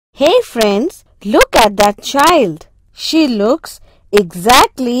Hey friends, look at that child. She looks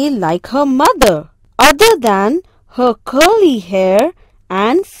exactly like her mother, other than her curly hair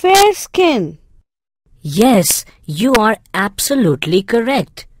and fair skin. Yes, you are absolutely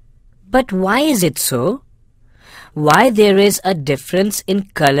correct. But why is it so? Why there is a difference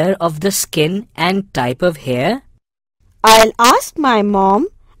in color of the skin and type of hair? I'll ask my mom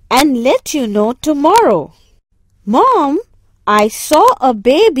and let you know tomorrow. Mom, I saw a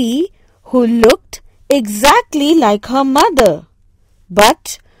baby who looked exactly like her mother,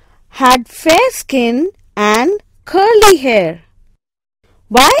 but had fair skin and curly hair.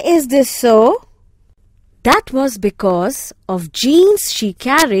 Why is this so? That was because of genes she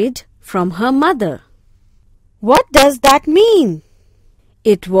carried from her mother. What does that mean?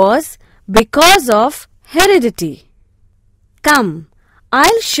 It was because of heredity. Come,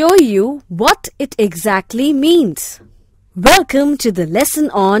 I'll show you what it exactly means. Welcome to the lesson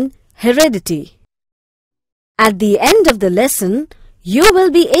on heredity. At the end of the lesson, you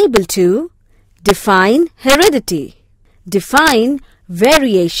will be able to define heredity, define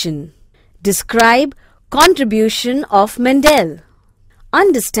variation, describe contribution of Mendel,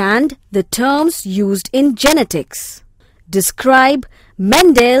 understand the terms used in genetics, describe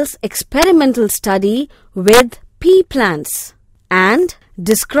Mendel's experimental study with pea plants, and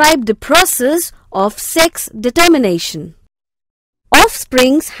describe the process of sex determination.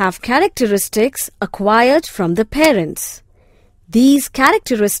 Offsprings have characteristics acquired from the parents. These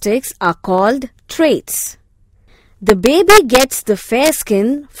characteristics are called traits. The baby gets the fair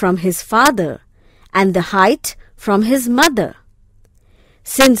skin from his father and the height from his mother.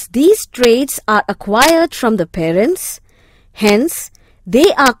 Since these traits are acquired from the parents, hence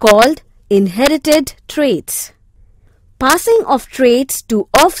they are called inherited traits. Passing of traits to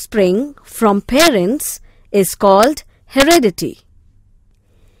offspring from parents is called heredity.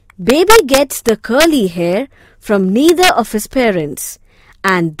 Baby gets the curly hair from neither of his parents,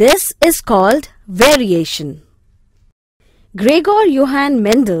 and this is called variation. Gregor Johann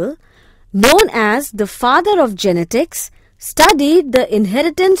Mendel, known as the father of genetics, studied the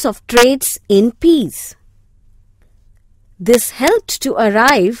inheritance of traits in peas. This helped to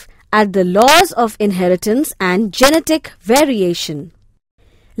arrive at the laws of inheritance and genetic variation.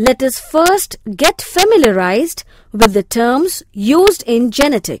 Let us first get familiarized with the terms used in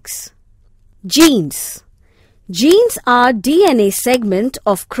genetics. Genes. Genes are DNA segment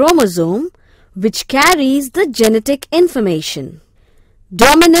of chromosome which carries the genetic information.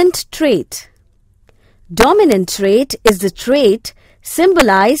 Dominant trait. Dominant trait is the trait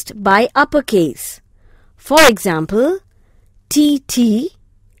symbolized by uppercase. For example, TT,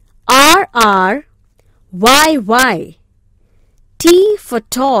 RR, YY. T for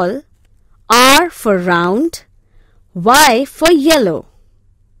tall, R for round, Y for yellow.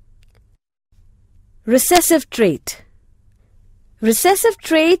 Recessive trait. Recessive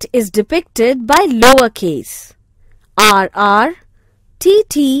trait is depicted by lowercase RR,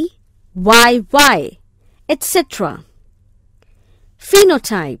 TT, YY, etc.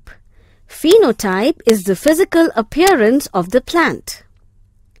 Phenotype. Phenotype is the physical appearance of the plant.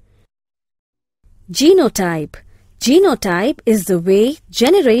 Genotype. Genotype is the way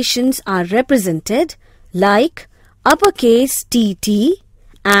generations are represented, like uppercase TT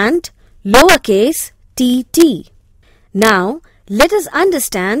and lowercase tt. Now, let us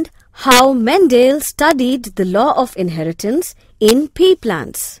understand how Mendel studied the law of inheritance in pea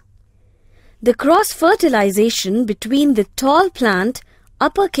plants. The cross-fertilization between the tall plant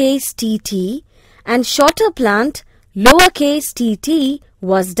uppercase TT and shorter plant lowercase tt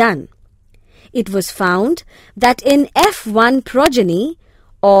was done. It was found that in F1 progeny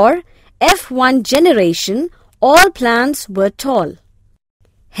or F1 generation, all plants were tall.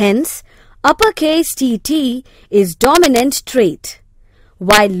 Hence, uppercase TT is dominant trait,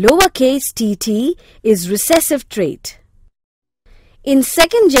 while lowercase tt is recessive trait. In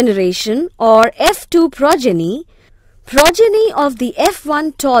second generation or F2 progeny of the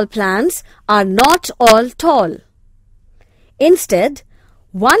F1 tall plants are not all tall. Instead,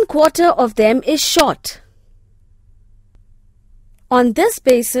 1/4 of them is short. On this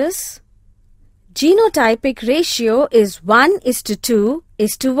basis, genotypic ratio is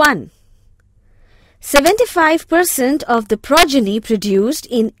 1:2:1. 75% of the progeny produced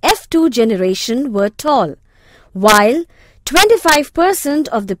in F2 generation were tall, while 25%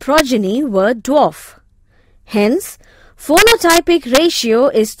 of the progeny were dwarf. Hence, phenotypic ratio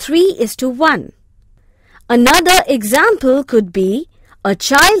is 3:1. Another example could be a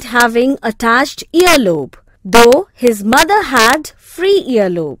child having attached earlobe, though his mother had free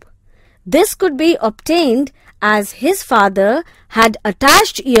earlobe. This could be obtained as his father had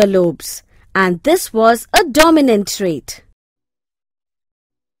attached earlobes, and this was a dominant trait.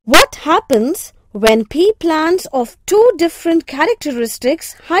 What happens when pea plants of two different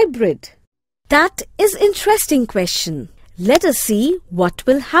characteristics hybrid? That is an interesting question. Let us see what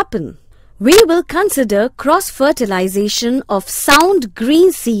will happen. We will consider cross-fertilization of sound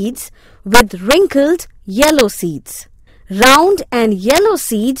green seeds with wrinkled yellow seeds. Round and yellow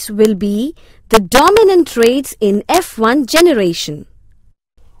seeds will be the dominant traits in F1 generation.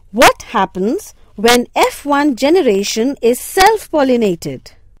 What happens when F1 generation is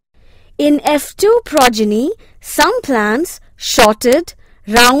self-pollinated? In F2 progeny, some plants shorted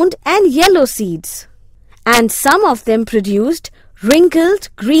round and yellow seeds, and some of them produced wrinkled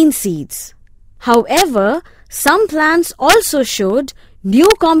green seeds. However, some plants also showed new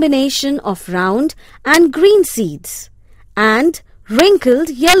combination of round and green seeds and wrinkled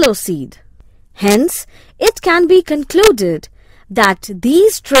yellow seed. Hence, it can be concluded that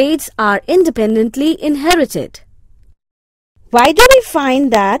these traits are independently inherited. Why do we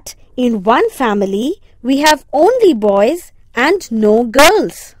find that in one family we have only boys and no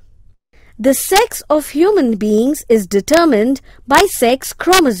girls? The sex of human beings is determined by sex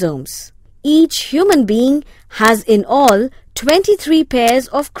chromosomes. Each human being has in all 23 pairs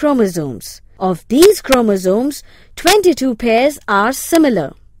of chromosomes. Of these chromosomes, 22 pairs are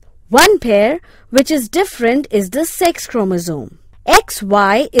similar. One pair which is different is the sex chromosome.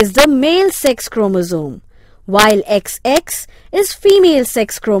 XY is the male sex chromosome, while XX is female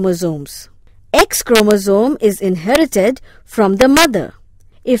sex chromosomes. X chromosome is inherited from the mother.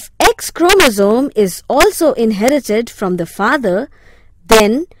 If X chromosome is also inherited from the father,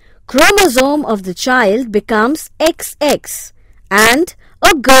 then chromosome of the child becomes XX and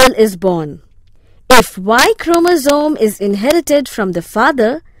a girl is born. If Y chromosome is inherited from the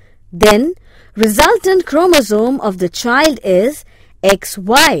father, then resultant chromosome of the child is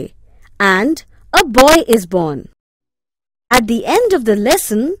XY and a boy is born. At the end of the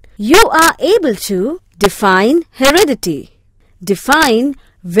lesson, you are able to define heredity, define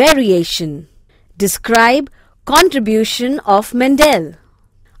variation, describe contribution of Mendel,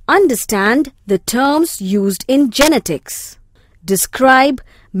 understand the terms used in genetics, describe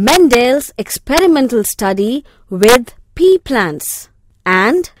Mendel's experimental study with pea plants,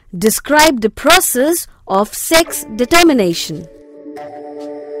 and describe the process of sex determination.